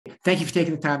Thank you for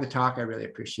taking the time to talk. I really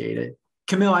appreciate it.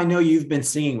 Camille, I know you've been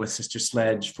singing with Sister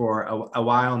Sledge for a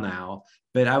while now,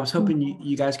 but I was hoping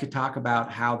you guys could talk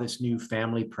about how this new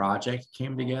family project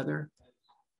came together.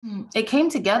 It came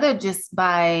together just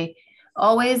by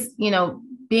always,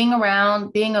 being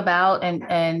around, being about,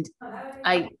 and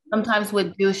I sometimes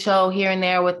would do a show here and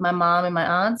there with my mom and my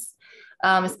aunts,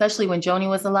 especially when Joni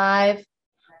was alive.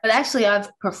 But actually,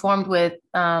 I've performed with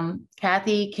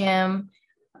Kathy, Kim,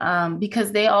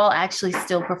 because they all actually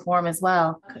still perform as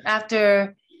well.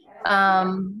 After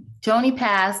Joni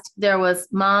passed, there was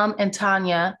Mom and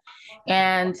Tanya,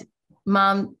 and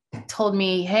Mom told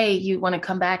me, hey, you want to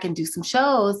come back and do some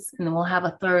shows, and then we'll have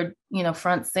a third,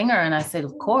 front singer. And I said,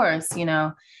 of course,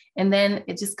 and then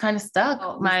it just kind of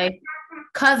stuck. My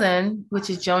cousin, which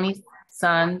is Joni's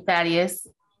son, Thaddeus,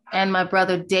 and my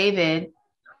brother, David,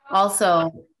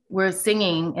 also were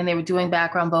singing, and they were doing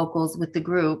background vocals with the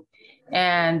group.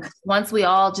 And once we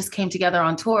all just came together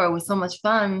on tour, it was so much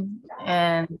fun,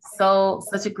 and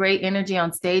such a great energy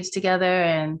on stage together,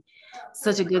 and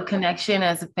such a good connection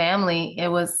as a family.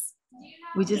 It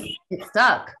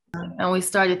stuck. And we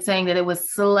started saying that it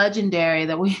was Slegendary,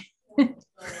 that we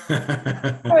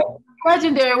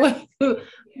legendary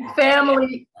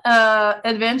family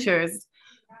adventures.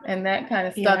 And that kind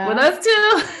of stuck with us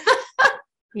too.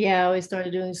 Yeah, we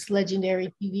started doing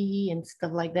Slegendary TV and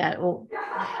stuff like that. Well,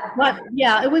 but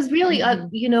yeah, it was really,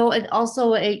 and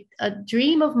also a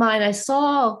dream of mine. I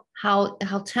saw how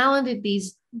talented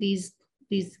these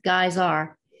guys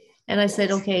are, and I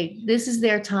said, okay, this is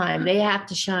their time. They have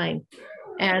to shine,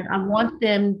 and I want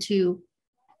them to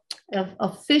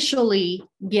officially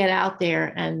get out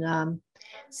there. And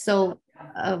so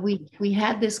we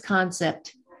had this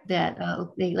concept that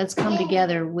let's come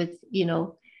together with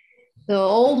the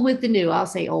old with the new. I'll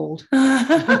say old.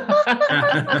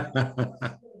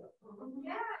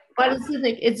 But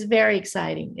it's very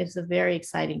exciting. It's a very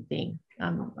exciting thing.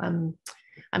 I'm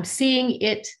seeing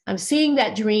it. I'm seeing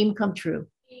that dream come true.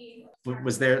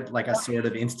 Was there like a sort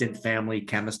of instant family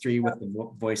chemistry with the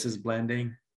voices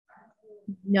blending?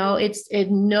 No, it's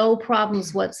no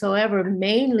problems whatsoever.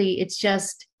 Mainly, it's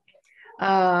just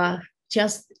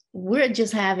we're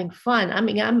just having fun. I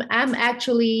mean, I'm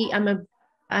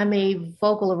a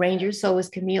vocal arranger. So is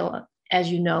Camille, as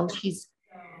you know. She's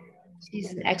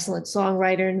an excellent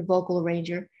songwriter and vocal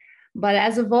arranger. But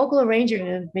as a vocal arranger,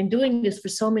 and I've been doing this for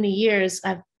so many years,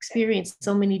 I've experienced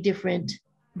so many different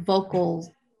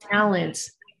vocal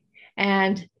talents.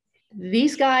 And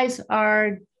these guys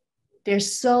they're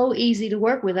so easy to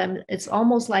work with. It's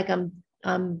almost like I'm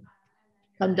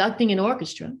conducting an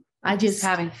orchestra. I just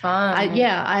having fun.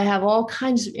 I have all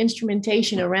kinds of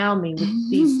instrumentation around me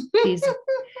with these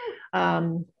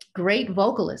great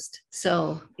vocalists.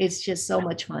 So it's just so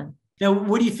much fun. Now,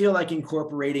 what do you feel like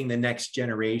incorporating the next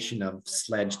generation of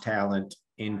Sledge talent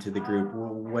into the group?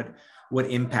 What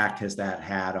impact has that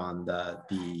had on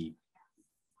the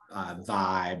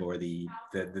vibe or the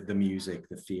music,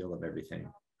 the feel of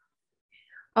everything?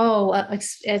 Oh,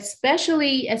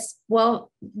 especially as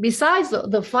well, besides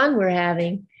the fun we're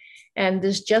having, and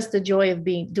there's just the joy of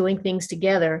doing things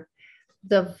together.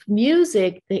 The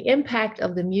music, the impact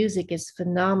of the music is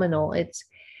phenomenal.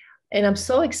 And I'm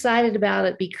so excited about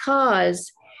it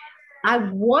because I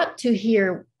want to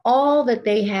hear all that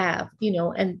they have,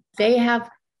 and they have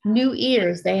new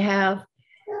ears. They have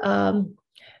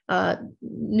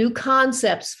new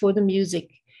concepts for the music.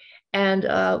 And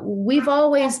we've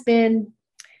always been,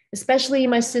 especially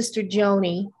my sister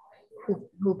Joni,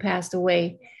 who passed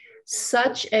away,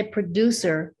 such a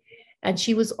producer. And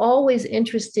she was always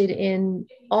interested in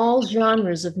all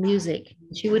genres of music.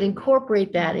 She would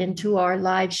incorporate that into our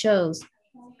live shows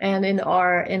and in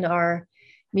our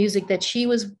music that she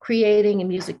was creating and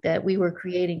music that we were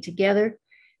creating together.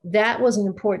 That was an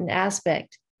important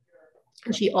aspect.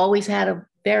 She always had a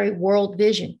very world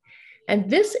vision. And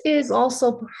this is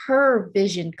also her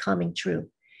vision coming true,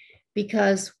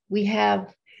 because we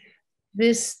have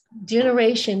this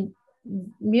generation.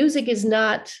 Music is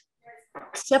not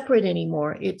separate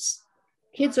anymore.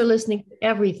 Kids are listening to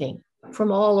everything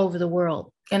from all over the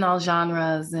world. In all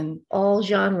genres.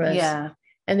 Yeah.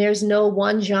 And there's no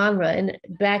one genre. And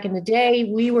back in the day,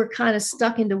 we were kind of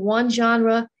stuck into one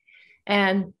genre,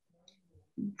 and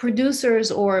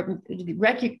producers or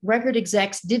record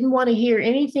execs didn't want to hear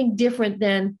anything different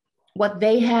than what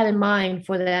they had in mind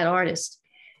for that artist.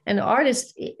 And the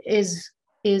artist is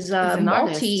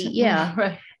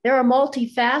right. There are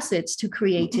multifacets to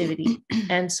creativity.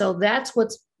 And so that's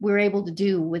what we're able to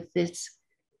do with this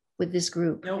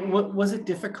group. Now, was it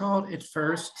difficult at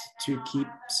first to keep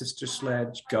Sister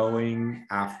Sledge going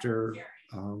after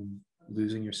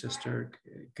losing your sister.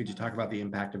 Could you talk about the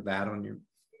impact of that on your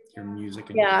music?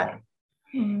 And Yeah.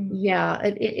 Yeah,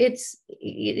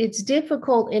 it's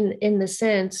difficult in the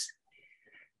sense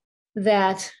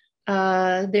that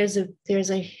there's a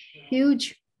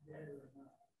huge,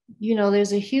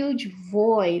 there's a huge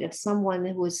void of someone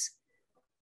who was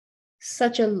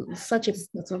such a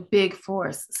big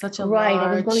force, such a right. large,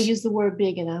 I was going to use the word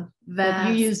big enough, but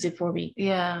you used it for me.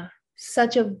 Yeah,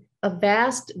 such a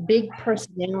vast, big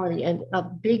personality and a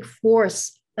big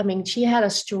force. I mean, she had a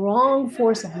strong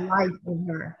force of life in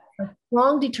her.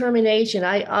 Strong determination.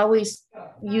 I always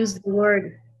use the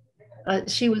word,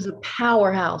 she was a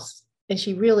powerhouse, and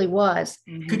she really was.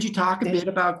 Could you talk a bit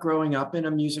about growing up in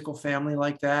a musical family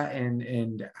like that,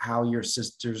 and how your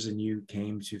sisters and you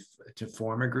came to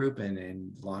form a group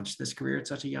and launch this career at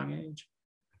such a young age?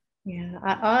 Yeah,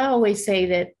 I always say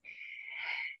that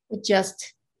it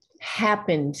just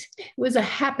happened. It was a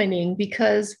happening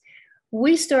because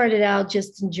we started out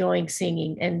just enjoying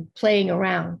singing and playing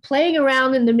around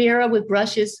in the mirror with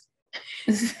brushes.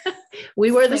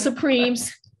 We were the Supremes.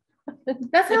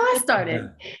 That's how I started.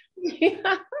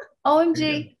 Yeah.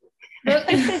 OMG.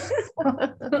 I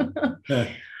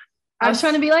was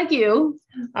trying to be like you.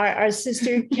 Our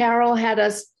sister Carol had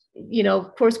us,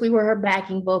 of course, we were her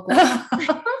backing vocals.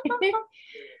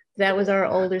 That was our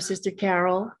older sister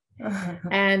Carol.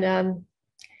 And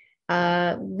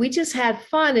we just had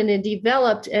fun, and it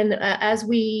developed. And as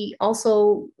we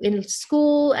also in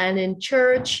school and in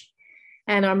church,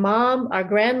 and our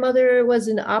grandmother was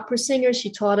an opera singer.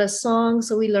 She taught us songs.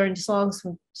 So we learned songs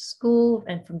from school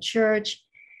and from church.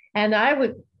 And I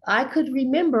could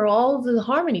remember all of the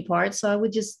harmony parts. So I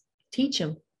would just teach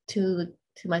them to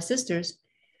my sisters.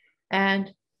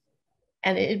 And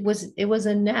it was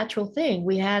a natural thing.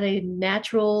 We had a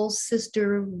natural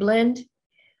sister blend.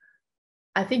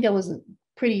 I think I was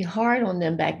pretty hard on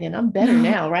them back then. I'm better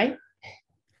now, right?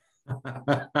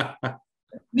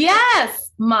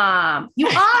 Yes, Mom, you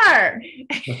are.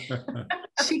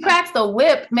 She cracks the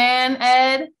whip, man,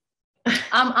 Ed.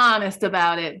 I'm honest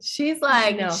about it. She's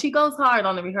like, she goes hard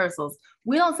on the rehearsals.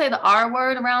 We don't say the R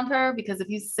word around her, because if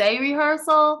you say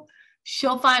rehearsal,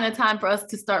 she'll find a time for us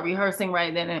to start rehearsing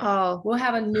right then. And we'll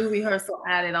have a new rehearsal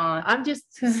added on. I'm just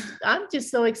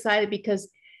so excited because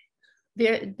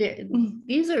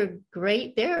these are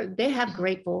great. They have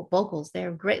great vocals.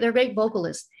 They're great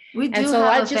vocalists. We do, and so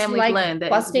have I a just family like blend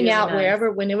busting really out nice.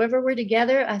 whenever we're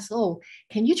together. I said, "Oh,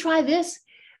 can you try this?"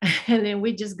 And then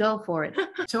we just go for it.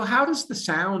 So how does the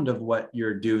sound of what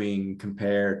you're doing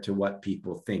compare to what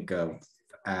people think of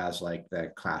as like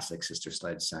the classic Sister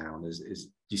Sledge sound? Do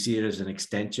you see it as an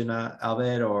extension of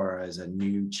it, or as a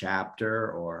new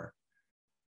chapter? Or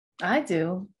I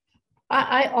do.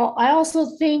 I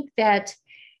also think that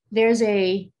there's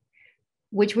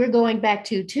which we're going back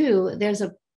to too.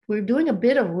 We're doing a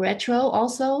bit of retro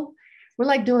also. We're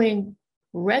like doing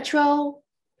retro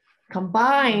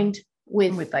combined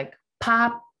with like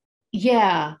pop.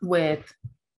 Yeah. With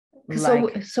so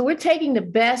we're taking the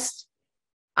best,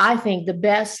 I think the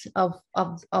best of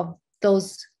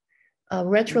those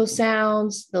retro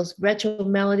sounds, those retro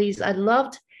melodies. I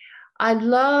love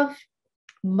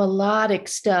melodic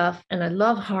stuff, and I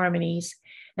love harmonies,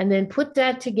 and then put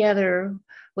that together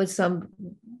with some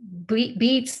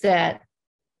beats that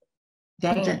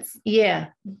dance.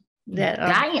 That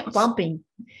are bumping.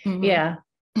 Mm-hmm. Yeah.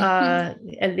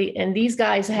 And these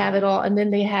guys have it all, and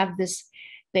then you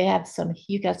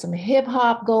got some hip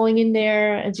hop going in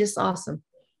there, and just awesome.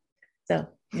 So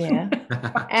yeah.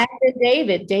 And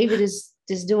then David is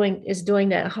doing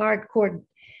that hardcore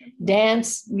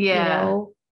dance,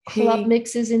 club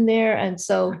mixes in there. And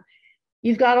so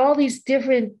you've got all these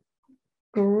different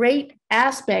great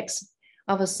aspects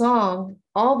of a song,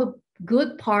 all the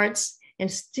good parts,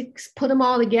 and put them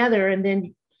all together, and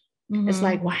then it's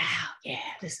like, wow, yeah,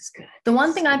 this is good. The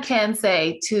one thing I can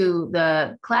say to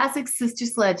the classic Sister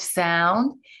Sledge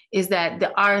sound is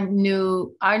that our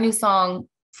new song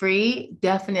Free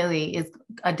definitely is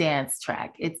a dance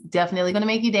track. It's definitely going to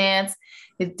make you dance.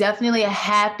 It's definitely a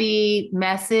happy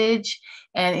message,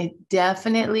 and it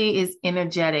definitely is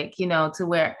energetic, to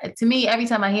where, to me, every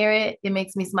time I hear it, it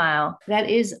makes me smile. That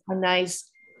is a nice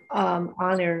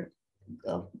honor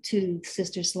to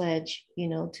Sister Sledge,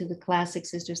 to the classic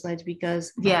Sister Sledge,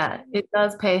 because it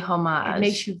does pay homage. It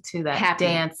makes you to that happy.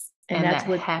 Dance and that's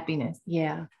that happiness.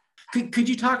 Yeah. Could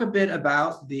you talk a bit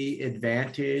about the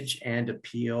advantage and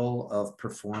appeal of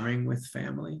performing with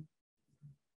family?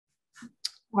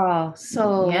 Oh,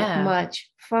 so much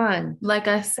fun. Like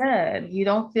I said, you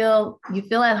feel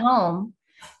at home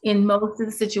in most of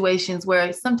the situations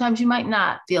where sometimes you might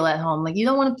not feel at home. Like you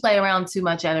don't want to play around too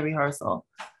much at a rehearsal.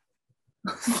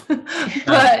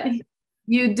 But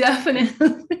you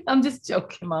definitely, I'm just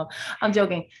joking, Mom. I'm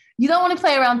joking. You don't want to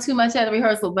play around too much at a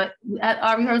rehearsal, but at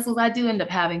our rehearsals, I do end up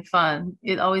having fun.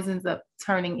 It always ends up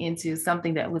turning into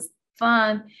something that was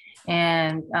fun.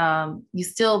 And you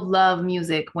still love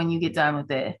music when you get done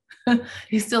with it.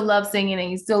 You still love singing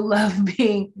and you still love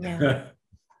being in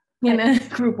a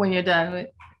group when you're done with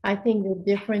it. I think the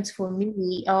difference for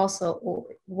me also,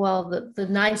 well, the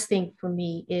nice thing for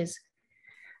me is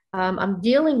I'm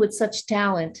dealing with such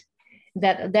talent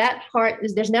that part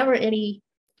is, there's never any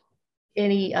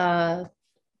what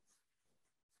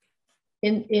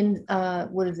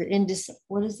is it,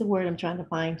 what is the word I'm trying to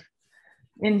find?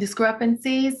 In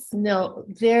discrepancies? No,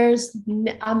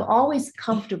 I'm always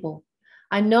comfortable.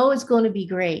 I know it's going to be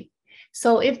great.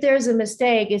 So if there's a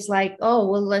mistake, it's like, oh,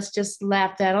 well, let's just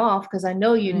laugh that off because I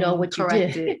know you know what you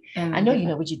did. I know you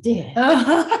know what you did.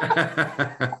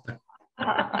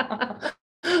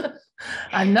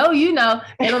 I know you know.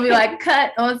 It'll be like,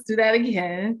 cut, oh, let's do that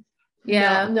again.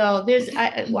 Yeah. No,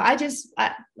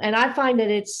 and I find that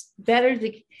it's better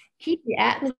to keep the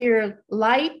atmosphere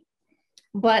light,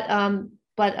 but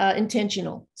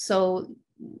intentional. So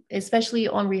especially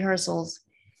on rehearsals,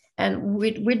 and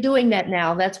we're doing that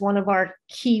now. That's one of our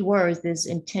key words is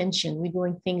intention. We're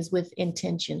doing things with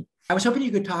intention. I was hoping you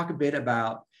could talk a bit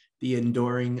about the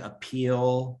enduring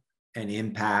appeal and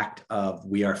impact of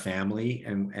We Are Family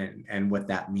and what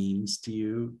that means to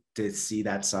you to see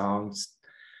that song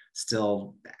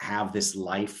still have this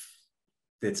life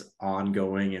that's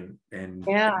ongoing and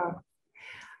yeah.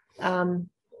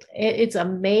 It's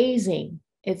amazing.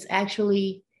 It's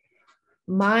actually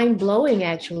mind-blowing,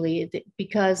 actually,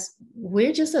 because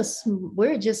we're just a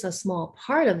small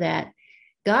part of that.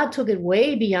 God took it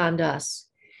way beyond us,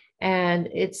 and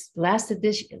it's lasted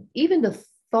this. Even the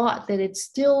thought that it's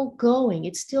still going,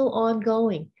 it's still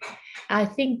ongoing. I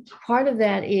think part of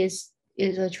that is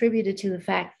attributed to the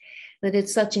fact that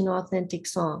it's such an authentic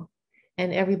song,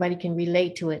 and everybody can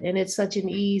relate to it, and it's such an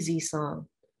easy song.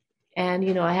 And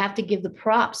you know, I have to give the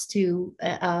props to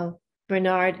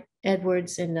Bernard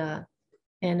Edwards and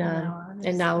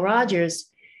Nile Rodgers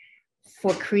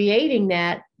for creating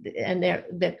that, and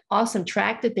that awesome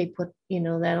track that they put, you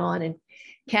know, that on. And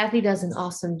Kathy does an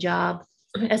awesome job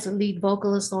as a lead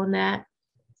vocalist on that.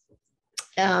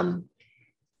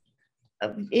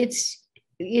 It's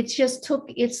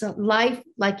a life,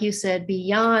 like you said,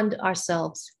 beyond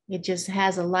ourselves. It just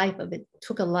has a life of it,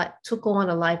 took on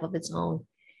a life of its own.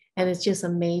 And it's just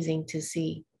amazing to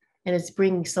see. And it's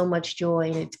bringing so much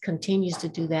joy, and it continues to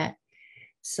do that.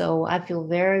 So I feel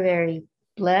very, very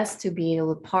blessed to be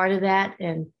able to be part of that.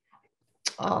 And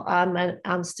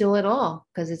I'm still at awe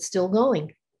because it's still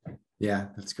going. Yeah,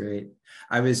 that's great.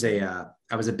 I was a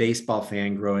baseball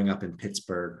fan growing up in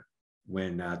Pittsburgh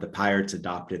when the Pirates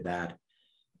adopted that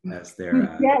as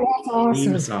their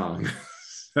theme song.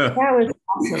 That was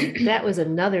awesome. That was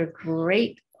another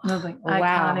great,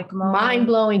 iconic moment.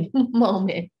 Mind-blowing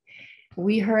moment.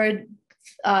 We heard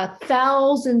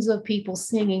thousands of people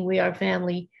singing We Are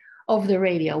Family over the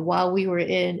radio while we were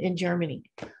in Germany.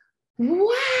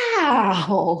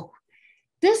 Wow,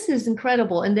 this is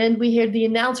incredible. And then we heard the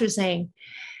announcer saying,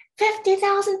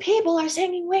 50,000 people are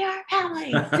singing We Are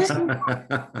Family.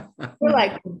 We're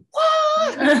like,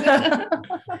 what?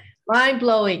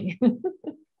 Mind-blowing.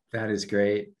 That is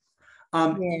great.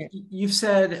 You've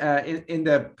said in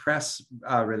the press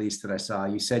release that I saw,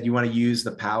 you said you want to use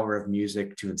the power of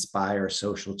music to inspire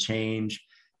social change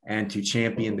and to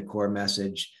champion the core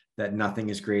message that nothing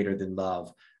is greater than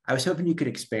love. I was hoping you could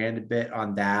expand a bit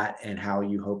on that and how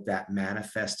you hope that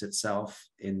manifests itself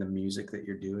in the music that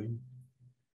you're doing.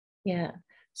 Yeah.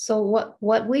 So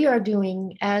what we are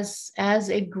doing as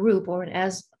a group, or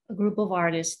as a group of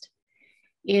artists,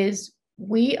 is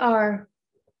we are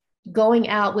going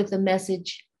out with a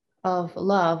message of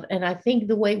love. And I think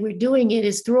the way we're doing it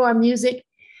is through our music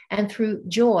and through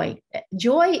joy.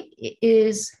 Joy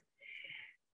is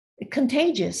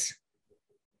contagious.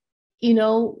 You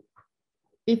know,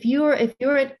 if you're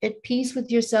at peace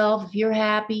with yourself, if you're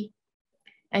happy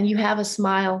and you have a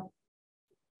smile,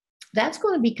 that's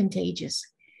going to be contagious.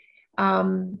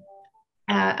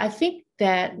 I think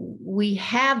that we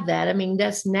have that. I mean,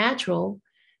 that's natural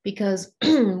because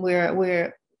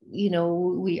we're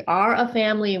we are a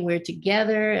family and we're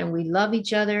together and we love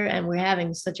each other and we're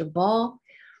having such a ball.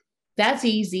 That's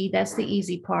easy. That's the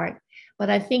easy part. But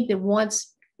I think that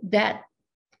once that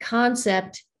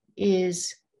concept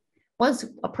is, once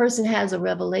a person has a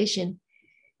revelation,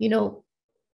 you know,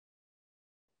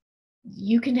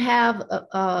 you can have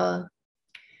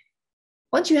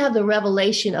once you have the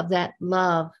revelation of that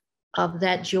love, of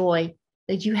that joy,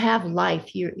 that you have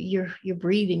life. You're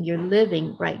breathing, you're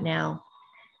living right now.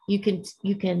 It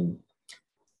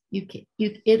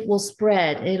will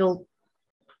spread.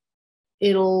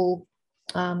 It'll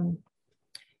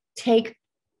take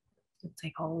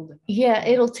hold. Yeah,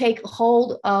 it'll take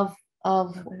hold of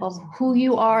who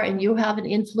you are, and you'll have an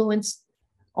influence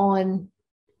on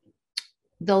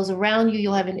those around you.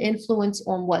 You'll have an influence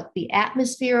on what the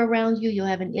atmosphere around you. You'll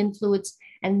have an influence,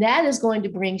 and that is going to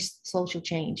bring social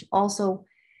change. Also,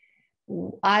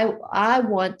 I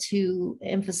want to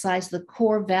emphasize the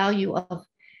core value of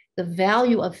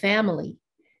family,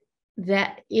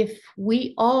 that if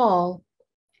we all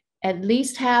at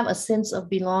least have a sense of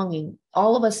belonging,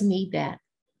 all of us need that.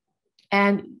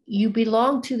 And you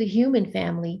belong to the human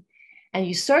family, and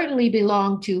you certainly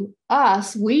belong to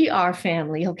us. We are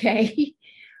family, okay?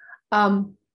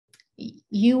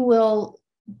 You will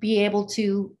be able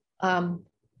to,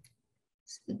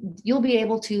 you'll be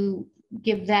able to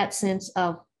give that sense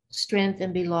of strength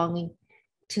and belonging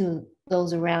to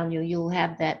those around you. You'll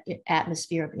have that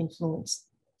atmosphere of influence,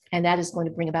 and that is going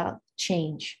to bring about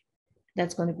change.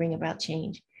 That's going to bring about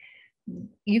change.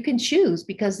 You can choose,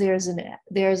 because there are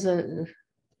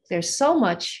so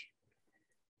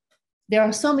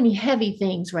many heavy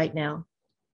things right now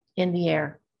in the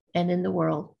air and in the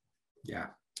world. Yeah.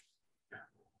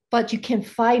 But you can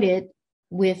fight it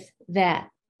with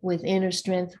inner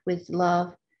strength, with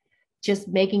love, just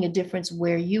making a difference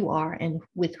where you are and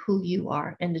with who you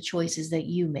are and the choices that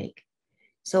you make.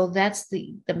 So that's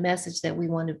the message that we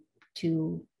wanted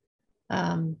to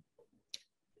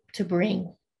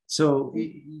bring. So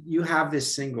you have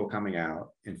this single coming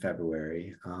out in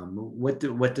February. What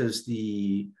does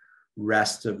the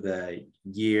rest of the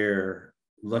year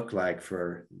look like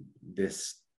for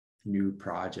this new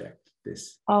project?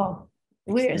 This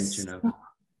extension of.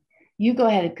 You go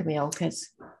ahead, Camille, because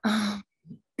I've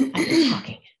been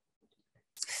talking.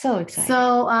 So excited.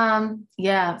 So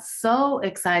so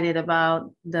excited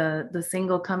about the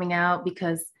single coming out,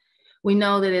 because we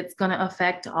know that it's going to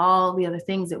affect all the other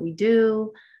things that we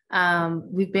do.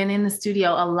 We've been in the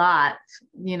studio a lot,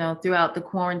 throughout the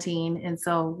quarantine. And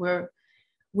so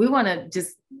we want to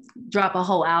just drop a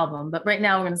whole album. But right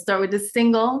now we're going to start with this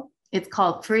single. It's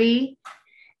called Free.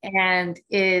 And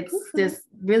it's this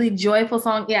really joyful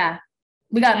song. Yeah.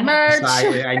 We got merch.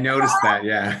 I noticed that.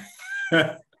 Yeah.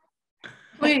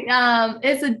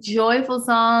 It's a joyful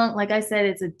song. Like I said,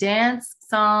 it's a dance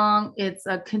song. It's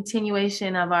a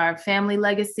continuation of our family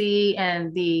legacy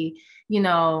and the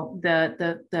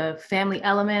family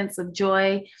elements of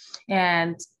joy,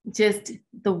 and just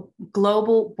the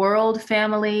global world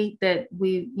family that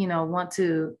we, want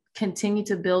to continue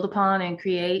to build upon and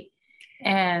create.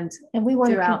 And we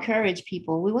want to encourage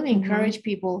people. We want to encourage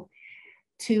people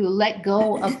to let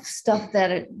go of stuff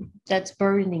that's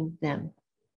burdening them.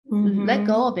 Let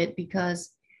go of it, because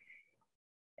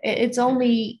it's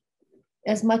only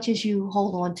as much as you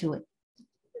hold on to it.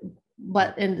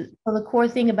 But the core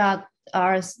thing about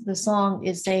the song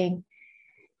is saying,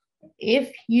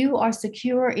 if you are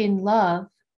secure in love,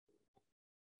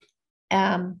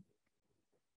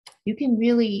 you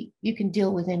can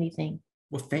deal with anything.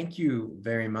 Well, thank you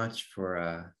very much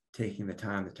for taking the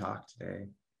time to talk today.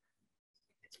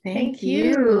 Thank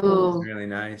you. It was really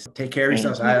nice. Take care of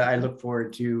yourselves. I look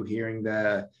forward to hearing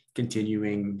the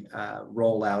continuing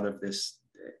rollout of this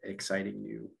exciting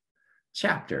new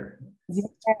chapter. Yes.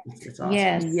 It's awesome.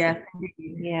 Yes.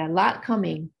 Yeah. A lot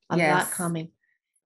coming. A lot coming.